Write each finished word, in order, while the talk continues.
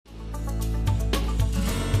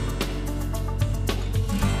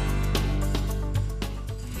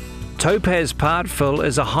Topaz Part Fill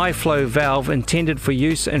is a high-flow valve intended for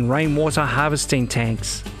use in rainwater harvesting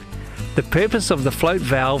tanks. The purpose of the float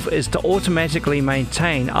valve is to automatically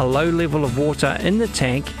maintain a low level of water in the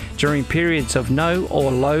tank during periods of no or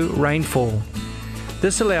low rainfall.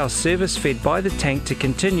 This allows service fed by the tank to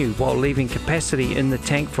continue while leaving capacity in the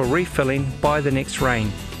tank for refilling by the next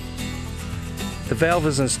rain. The valve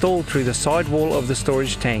is installed through the sidewall of the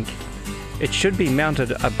storage tank. It should be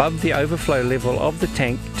mounted above the overflow level of the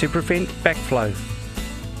tank to prevent backflow.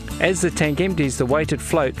 As the tank empties, the weighted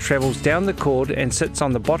float travels down the cord and sits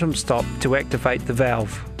on the bottom stop to activate the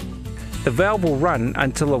valve. The valve will run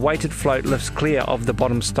until the weighted float lifts clear of the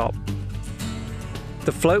bottom stop.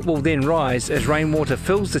 The float will then rise as rainwater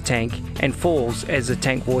fills the tank and falls as the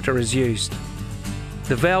tank water is used.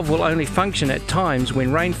 The valve will only function at times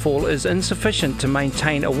when rainfall is insufficient to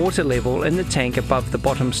maintain a water level in the tank above the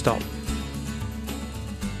bottom stop.